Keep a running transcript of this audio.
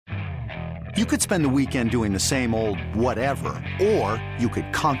You could spend the weekend doing the same old whatever, or you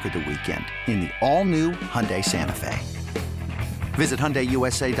could conquer the weekend in the all-new Hyundai Santa Fe. Visit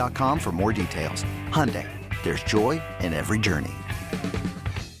HyundaiUSA.com for more details. Hyundai, there's joy in every journey.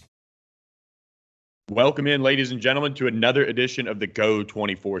 Welcome in, ladies and gentlemen, to another edition of the Go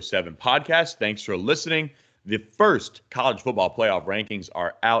 24/7 podcast. Thanks for listening. The first college football playoff rankings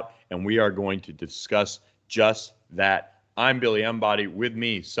are out, and we are going to discuss just that. I'm Billy Embody. With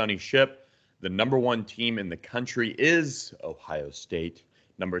me, Sonny Ship. The number one team in the country is Ohio State.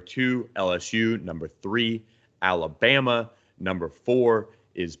 Number 2, LSU. Number 3, Alabama. Number 4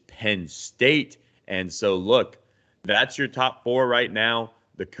 is Penn State. And so, look, that's your top 4 right now.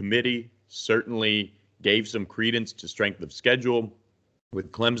 The committee certainly gave some credence to strength of schedule,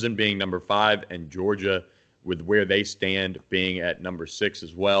 with Clemson being number 5 and Georgia, with where they stand, being at number 6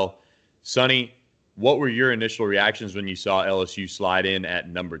 as well. Sonny, what were your initial reactions when you saw LSU slide in at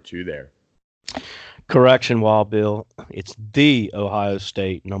number 2 there? Correction, Wild Bill. It's the Ohio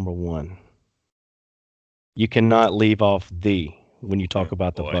State number 1. You cannot leave off the when you talk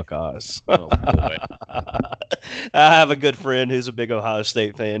about the Buckeyes. Oh, boy. I have a good friend who's a big Ohio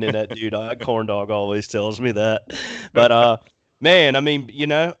State fan, and that dude, Corn Dog, always tells me that. But, man, I mean,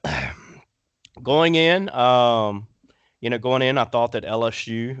 going in, I thought that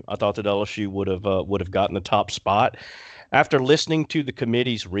LSU would have gotten the top spot. After listening to the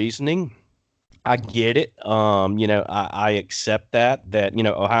committee's reasoning, I get it. I accept that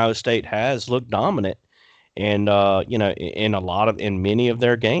Ohio State has looked dominant and, in many of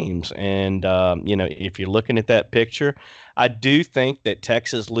their games. And, if you're looking at that picture, I do think that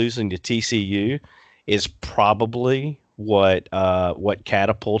Texas losing to TCU is probably what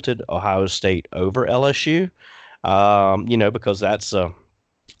catapulted Ohio State over LSU, because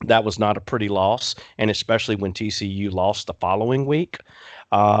that was not a pretty loss, and especially when TCU lost the following week.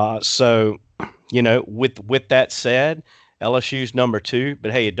 With that said, LSU's number 2,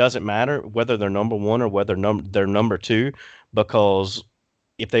 but hey, it doesn't matter whether they're number 1 or whether they're number 2, because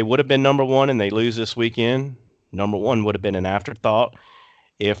if they would have been number 1 and they lose this weekend, number 1 would have been an afterthought.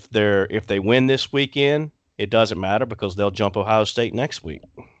 If they win this weekend, it doesn't matter because they'll jump Ohio State next week.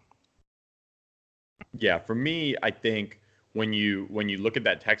 Yeah, for me, I think when you look at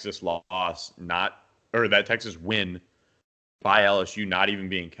that Texas loss, that Texas win by LSU not even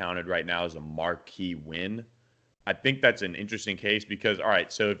being counted right now as a marquee win, I think that's an interesting case because, all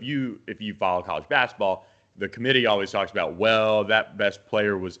right, so if you follow college basketball, the committee always talks about, well, that best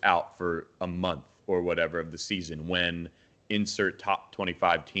player was out for a month or whatever of the season when insert top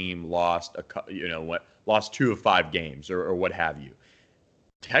 25 team lost 2 of 5 games or what have you.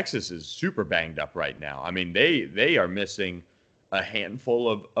 Texas is super banged up right now. I mean, they are missing a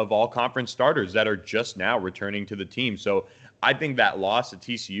handful of all conference starters that are just now returning to the team. So I think that loss to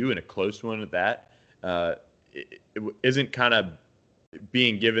TCU, and a close one at that, it isn't kind of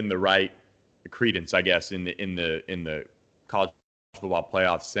being given the right credence, I guess, in the college football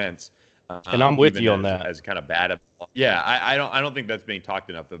playoff sense. And I'm with you on that. As kind of bad. Yeah, I don't think that's being talked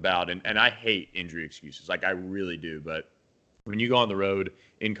enough about. And I hate injury excuses. Like, I really do. But when you go on the road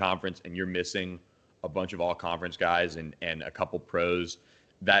in conference and you're missing a bunch of all conference guys and a couple pros,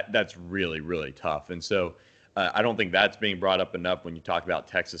 that's really, really tough. And so I don't think that's being brought up enough when you talk about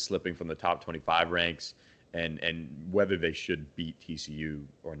Texas slipping from the top 25 ranks and whether they should beat TCU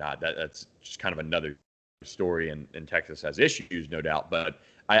or not. That's just kind of another story, and Texas has issues, no doubt. But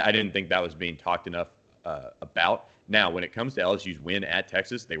I didn't think that was being talked enough about. Now, when it comes to LSU's win at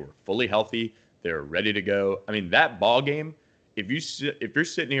Texas, they were fully healthy. They were ready to go. I mean, that ball game, if you're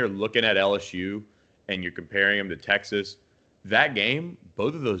sitting here looking at LSU and you're comparing them to Texas, that game,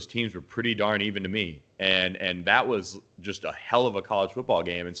 both of those teams were pretty darn even to me. And that was just a hell of a college football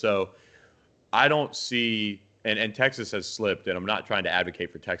game. And so I don't see – and Texas has slipped, and I'm not trying to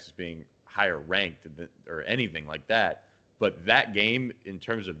advocate for Texas being higher ranked or anything like that. But that game, in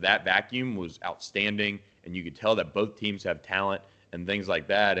terms of that vacuum, was outstanding, and you could tell that both teams have talent and things like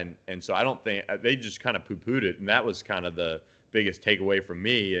that. And so I don't think – they just kind of poo-pooed it, and that was kind of the biggest takeaway from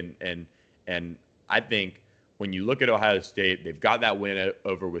me. And I think when you look at Ohio State, they've got that win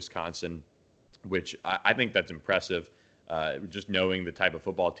over Wisconsin, which I think that's impressive, just knowing the type of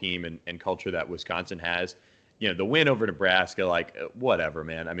football team and culture that Wisconsin has. The win over Nebraska, like, whatever,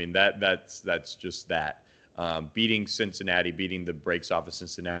 man. I mean, that's just that. Beating Cincinnati, beating the brakes off of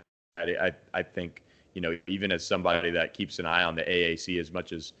Cincinnati, I think, even as somebody that keeps an eye on the AAC as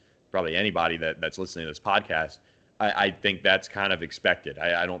much as probably anybody that's listening to this podcast, I think that's kind of expected.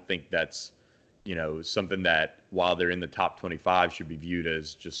 I don't think that's, something that while they're in the top 25 should be viewed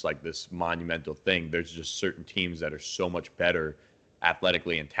as just like this monumental thing. There's just certain teams that are so much better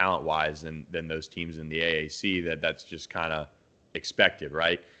athletically and talent wise than those teams in the AAC. That's just kind of expected,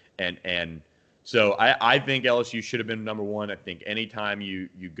 right? And so I think LSU should have been number one. I think anytime you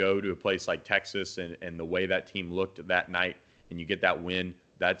go to a place like Texas and the way that team looked that night and you get that win,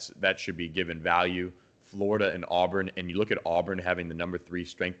 that should be given value. Florida and Auburn, and you look at Auburn having the number 3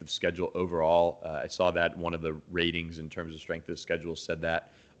 strength of schedule overall. I saw that one of the ratings in terms of strength of schedule said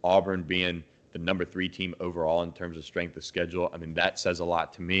that Auburn being the number 3 team overall in terms of strength of schedule. I mean, that says a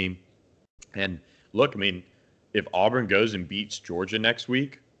lot to me. And look, I mean, if Auburn goes and beats Georgia next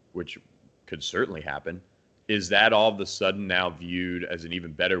week, which could certainly happen, is that all of a sudden now viewed as an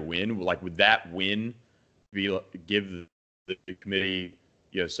even better win? Like, would that win give the committee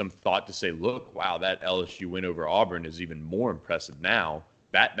some thought to say, look, wow, that LSU win over Auburn is even more impressive now.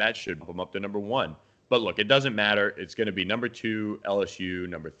 That should bump them up to number 1. But look, it doesn't matter. It's going to be number 2 LSU,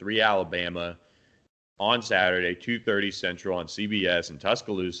 number 3 Alabama on Saturday, 2:30 Central on CBS in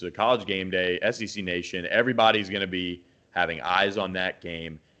Tuscaloosa, College Game Day, SEC Nation. Everybody's going to be having eyes on that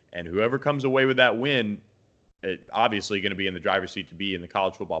game. And whoever comes away with that win, it obviously going to be in the driver's seat to be in the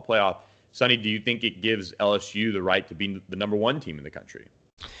college football playoff. Sonny, do you think it gives LSU the right to be the number 1 team in the country?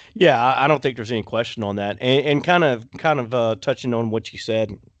 Yeah, I don't think there's any question on that. And kind of touching on what you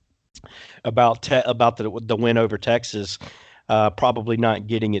said about the win over Texas, probably not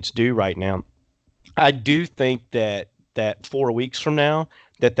getting its due right now. I do think that 4 weeks from now,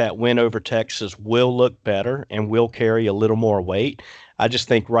 that win over Texas will look better and will carry a little more weight. I just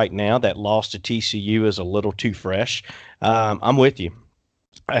think right now that loss to TCU is a little too fresh. I'm with you.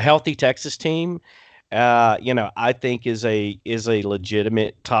 A healthy Texas team, I think is a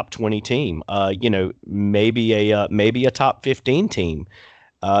legitimate top 20 team. Maybe a top 15 team.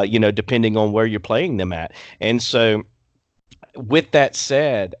 Depending on where you're playing them at. And so, with that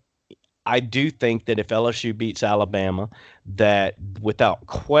said, I do think that if LSU beats Alabama, that without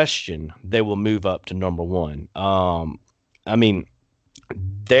question they will move up to number 1.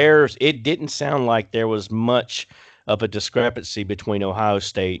 It didn't sound like there was much of a discrepancy between Ohio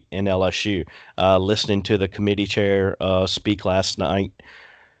State and LSU. Listening to the committee chair speak last night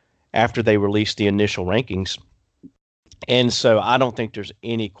after they released the initial rankings. And so I don't think there's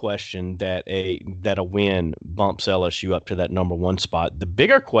any question that a win bumps LSU up to that number 1 spot. The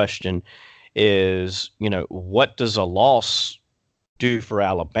bigger question is, what does a loss do for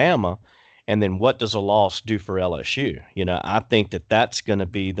Alabama? And then what does a loss do for LSU? I think that's going to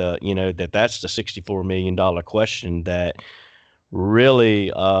be that's the $64 million question that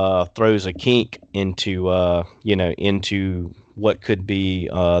really throws a kink into what could be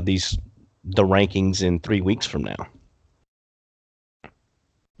the rankings in 3 weeks from now.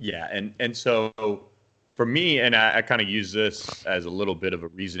 Yeah, and so for me, and I kind of use this as a little bit of a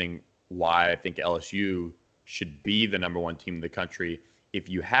reasoning why I think LSU should be the number 1 team in the country. If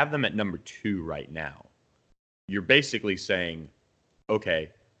you have them at number 2 right now, you're basically saying,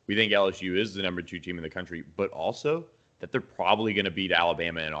 okay, we think LSU is the number 2 team in the country, but also that they're probably going to beat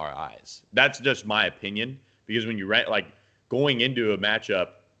Alabama in our eyes. That's just my opinion, because when you going into a matchup,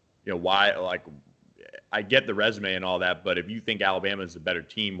 I get the resume and all that, but if you think Alabama is a better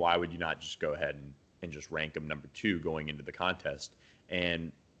team, why would you not just go ahead and just rank them number 2 going into the contest?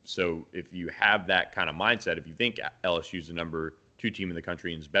 And so if you have that kind of mindset, if you think LSU is the number 2 team in the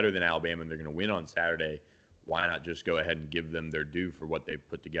country and is better than Alabama and they're going to win on Saturday, why not just go ahead and give them their due for what they've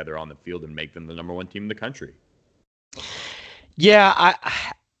put together on the field and make them the number 1 team in the country? Yeah,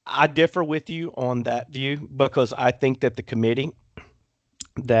 I differ with you on that view, because I think that the committee,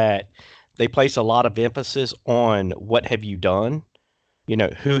 that they place a lot of emphasis on what have you done,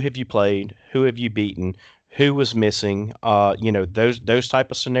 who have you played, who have you beaten, who was missing, those type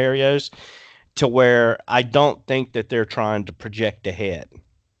of scenarios, to where I don't think that they're trying to project ahead,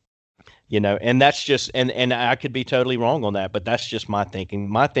 and that's just, and I could be totally wrong on that, but that's just my thinking.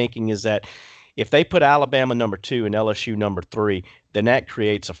 My thinking is that if they put Alabama number 2 and LSU number 3, then that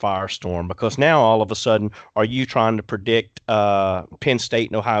creates a firestorm, because now all of a sudden, are you trying to predict Penn State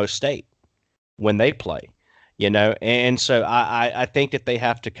and Ohio State when they play, and so I think that they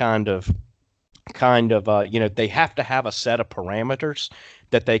have to kind of they have to have a set of parameters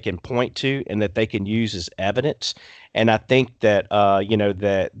that they can point to and that they can use as evidence. And I think that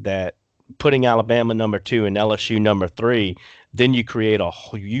that putting Alabama number 2 and LSU number 3, then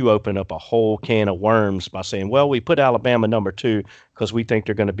you open up a whole can of worms by saying, well, we put Alabama number 2 because we think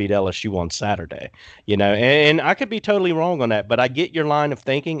they're going to beat LSU on Saturday, and I could be totally wrong on that, but I get your line of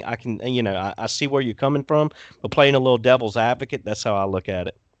thinking. I can, I see where you're coming from, but playing a little devil's advocate, that's how I look at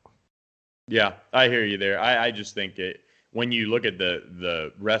it. Yeah, I hear you there. I just think when you look at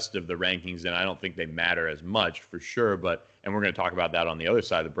the rest of the rankings, then I don't think they matter as much for sure. But and we're going to talk about that on the other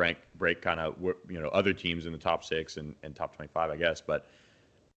side of the break kind of other teams in the top 6 and top 25, I guess. But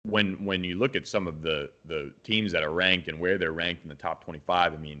when you look at some of the teams that are ranked and where they're ranked in the top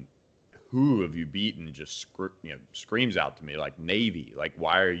 25, I mean, who have you beaten? Just screams out to me like Navy. Like,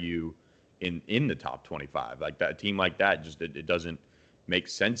 why are you in the top 25? Like that team like that, just it doesn't make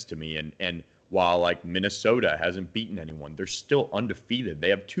sense to me. And while like Minnesota hasn't beaten anyone, they're still undefeated. They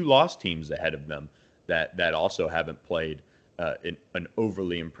have 2 lost teams ahead of them that also haven't played in an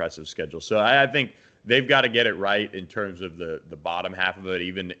overly impressive schedule. So I think they've got to get it right in terms of the bottom half of it,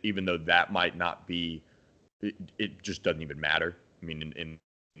 even though that might not be, it just doesn't even matter. I mean, in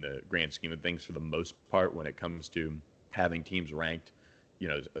the grand scheme of things, for the most part, when it comes to having teams ranked,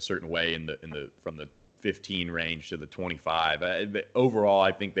 a certain way from the 15 range to the 25. Overall,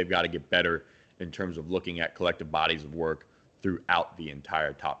 I think they've got to get better in terms of looking at collective bodies of work throughout the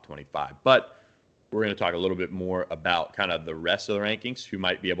entire top 25. But we're going to talk a little bit more about kind of the rest of the rankings, who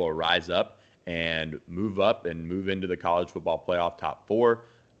might be able to rise up and move into the college football playoff top 4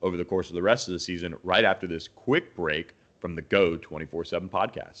 over the course of the rest of the season, right after this quick break from the Go 24/7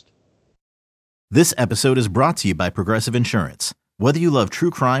 podcast. This episode is brought to you by Progressive Insurance. Whether you love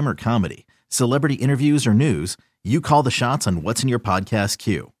true crime or comedy, celebrity interviews or news, you call the shots on what's in your podcast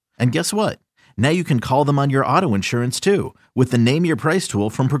queue. And guess what? Now you can call them on your auto insurance too with the Name Your Price tool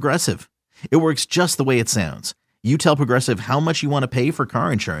from Progressive. It works just the way it sounds. You tell Progressive how much you want to pay for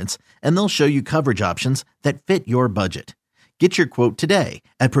car insurance, and they'll show you coverage options that fit your budget. Get your quote today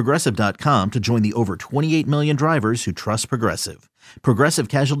at Progressive.com to join the over 28 million drivers who trust Progressive. Progressive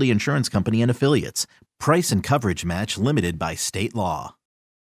Casualty Insurance Company and Affiliates. Price and coverage match limited by state law.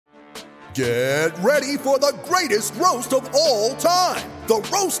 Get ready for the greatest roast of all time. The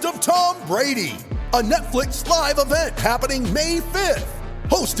Roast of Tom Brady. A Netflix live event happening May 5th.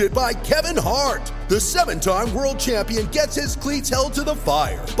 Hosted by Kevin Hart, the 7-time world champion gets his cleats held to the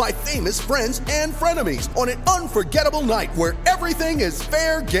fire by famous friends and frenemies on an unforgettable night where everything is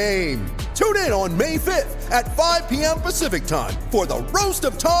fair game. Tune in on May 5th at 5 p.m. Pacific time for the Roast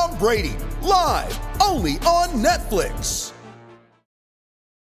of Tom Brady, live only on Netflix.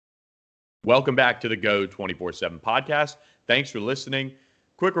 Welcome back to the Go 24/7 podcast. Thanks for listening.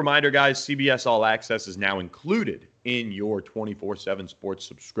 Quick reminder, guys, CBS All Access is now included in your 24/7 sports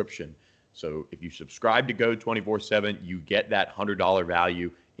subscription. So if you subscribe to Go 24/7, you get that $100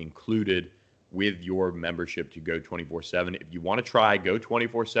 value included with your membership to Go 24/7. If you want to try Go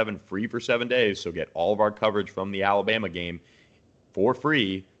 24/7 free for 7 days, so get all of our coverage from the Alabama game for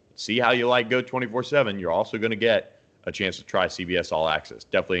free, see how you like Go 24/7, you're also going to get a chance to try CBS All Access.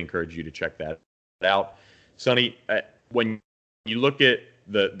 Definitely encourage you to check that out. Sonny, when you look at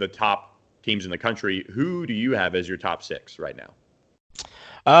the top teams in the country, who do you have as your top 6 right now?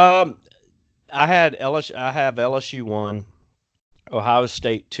 I have LSU 1, Ohio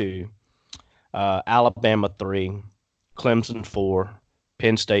State 2, Alabama 3, Clemson 4,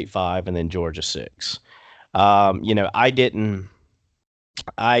 Penn State 5, and then Georgia 6. The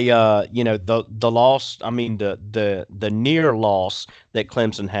loss, I mean, the near loss that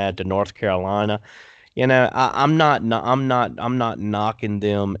Clemson had to North Carolina, I'm not knocking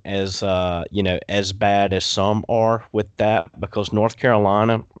them as as bad as some are with that, because North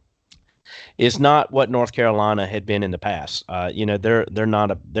Carolina is not what North Carolina had been in the past. They're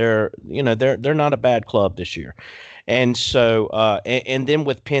not a bad club this year. And so and then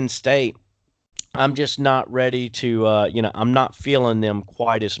with Penn State, I'm just not ready to, I'm not feeling them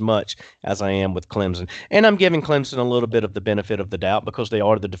quite as much as I am with Clemson. And I'm giving Clemson a little bit of the benefit of the doubt because they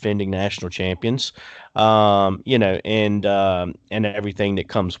are the defending national champions, and everything that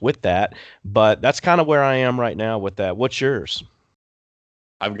comes with that. But that's kind of where I am right now with that. What's yours?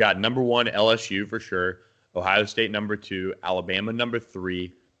 I've got number 1, LSU for sure, Ohio State number 2, Alabama number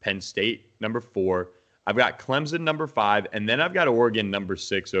 3, Penn State number 4. I've got Clemson number 5, and then I've got Oregon number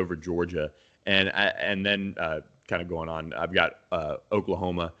 6 over Georgia. And then kind of going on, I've got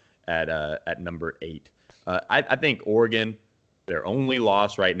Oklahoma at number 8. I think Oregon, their only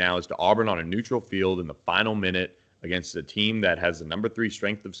loss right now is to Auburn on a neutral field in the final minute against a team that has the number 3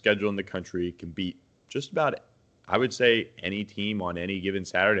 strength of schedule in the country, can beat just about, I would say, any team on any given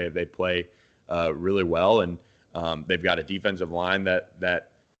Saturday if they play really well. And they've got a defensive line that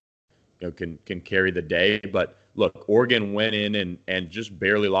can carry the day. But look, Oregon went in and just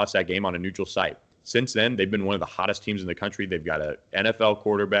barely lost that game on a neutral site. Since then, they've been one of the hottest teams in the country. They've got an NFL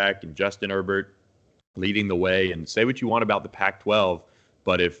quarterback and Justin Herbert leading the way. And say what you want about the Pac-12,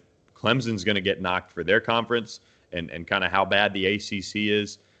 but if Clemson's going to get knocked for their conference and kind of how bad the ACC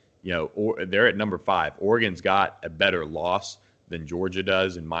is, or they're at number 5. Oregon's got a better loss than Georgia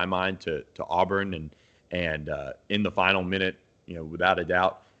does in my mind to Auburn and in the final minute, without a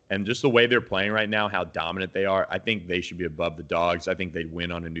doubt. And just the way they're playing right now, how dominant they are, I think they should be above the Dogs. I think they'd win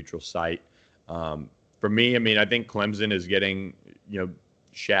on a neutral site. For me, I think Clemson is getting,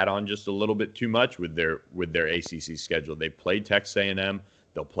 shat on just a little bit too much with their ACC schedule. They played Texas A&M.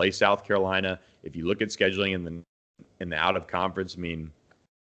 They'll play South Carolina. If you look at scheduling in the out of conference,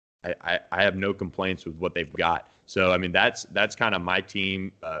 I have no complaints with what they've got. So that's kind of my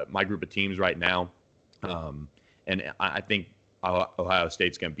team, my group of teams right now. And I think Ohio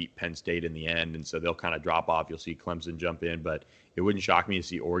State's going to beat Penn State in the end, and so they'll kind of drop off. You'll see Clemson jump in, but it wouldn't shock me to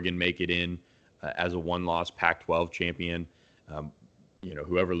see Oregon make it in as a one-loss Pac-12 champion.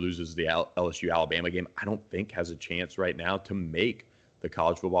 Whoever loses the LSU-Alabama game, I don't think has a chance right now to make the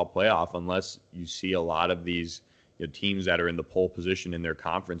college football playoff unless you see a lot of these teams that are in the pole position in their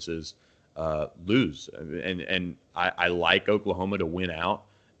conferences lose. And I like Oklahoma to win out.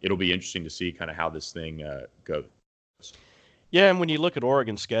 It'll be interesting to see kind of how this thing goes. Yeah, and when you look at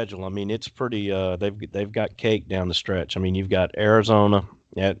Oregon's schedule, it's pretty. They've got cake down the stretch. You've got Arizona.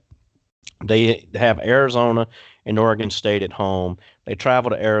 They have Arizona and Oregon State at home. They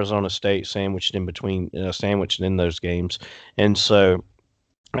travel to Arizona State, sandwiched in those games, and so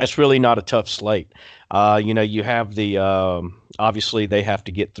that's really not a tough slate. You have the obviously they have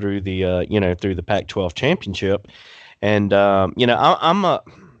to get through the through the Pac-12 championship, and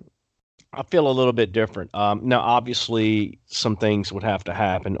I feel a little bit different. Now, obviously, some things would have to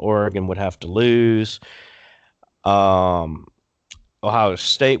happen. Oregon would have to lose. Ohio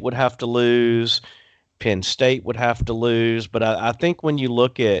State would have to lose. Penn State would have to lose. But I think when you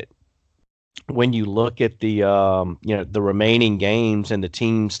look at the the remaining games and the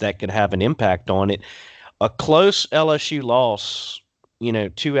teams that could have an impact on it, a close LSU loss,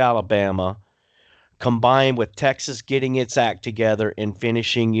 to Alabama, combined with Texas getting its act together and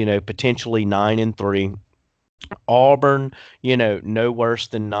finishing, potentially 9-3, Auburn, no worse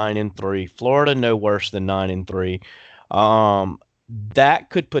than 9-3, Florida no worse than 9-3. That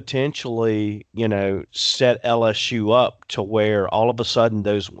could potentially, set LSU up to where all of a sudden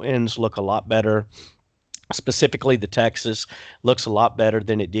those wins look a lot better. Specifically, the Texas looks a lot better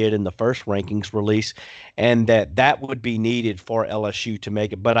than it did in the first rankings release, and that would be needed for LSU to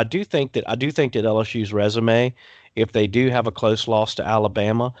make it. But I do think that LSU's resume, if they do have a close loss to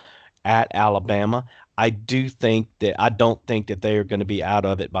Alabama at Alabama, I don't think that they are going to be out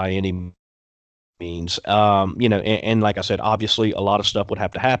of it by any means. And like I said, obviously a lot of stuff would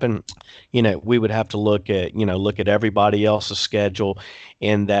have to happen. We would have to look at everybody else's schedule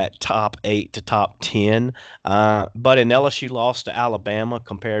in that top 8 to top 10. But an LSU loss to Alabama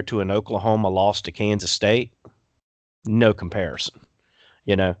compared to an Oklahoma loss to Kansas State, no comparison.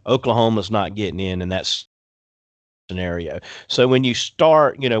 Oklahoma's not getting in that scenario. So when you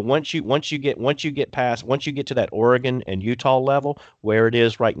start, once you get to that Oregon and Utah level where it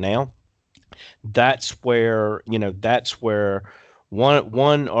is right now, that's where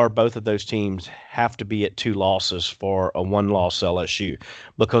one or both of those teams have to be at 2 losses for a 1-loss LSU,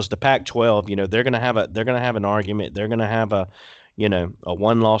 because the Pac-12, they're going to have an argument. They're going to have a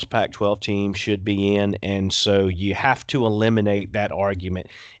 1-loss Pac-12 team should be in, and so you have to eliminate that argument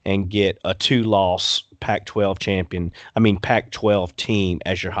and get a 2-loss Pac-12 Pac-12 team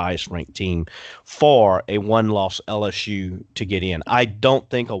as your highest ranked team for a 1-loss LSU to get in. I don't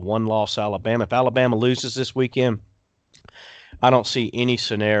think a 1-loss Alabama, if Alabama loses this weekend, I don't see any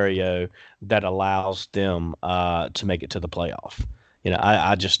scenario that allows them to make it to the playoff.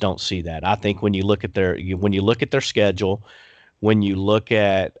 I just don't see that. I think when you look at their schedule, when you look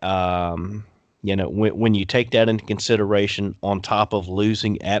at when you take that into consideration on top of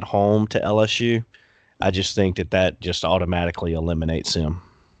losing at home to LSU, I just think that just automatically eliminates him.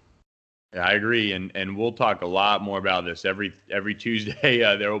 Yeah, I agree, and we'll talk a lot more about this every Tuesday.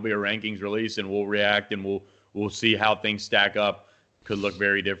 There will be a rankings release, and we'll react, and we'll see how things stack up. Could look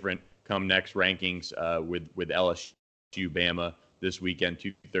very different come next rankings with LSU Bama this weekend,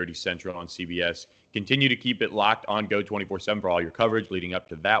 2:30 Central on CBS. Continue to keep it locked on Go 24/7 for all your coverage leading up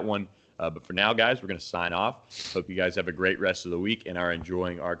to that one. But for now, guys, we're going to sign off. Hope you guys have a great rest of the week and are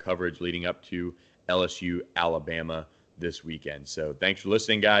enjoying our coverage leading up to LSU Alabama this weekend. So thanks for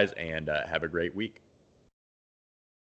listening, guys, and have a great week.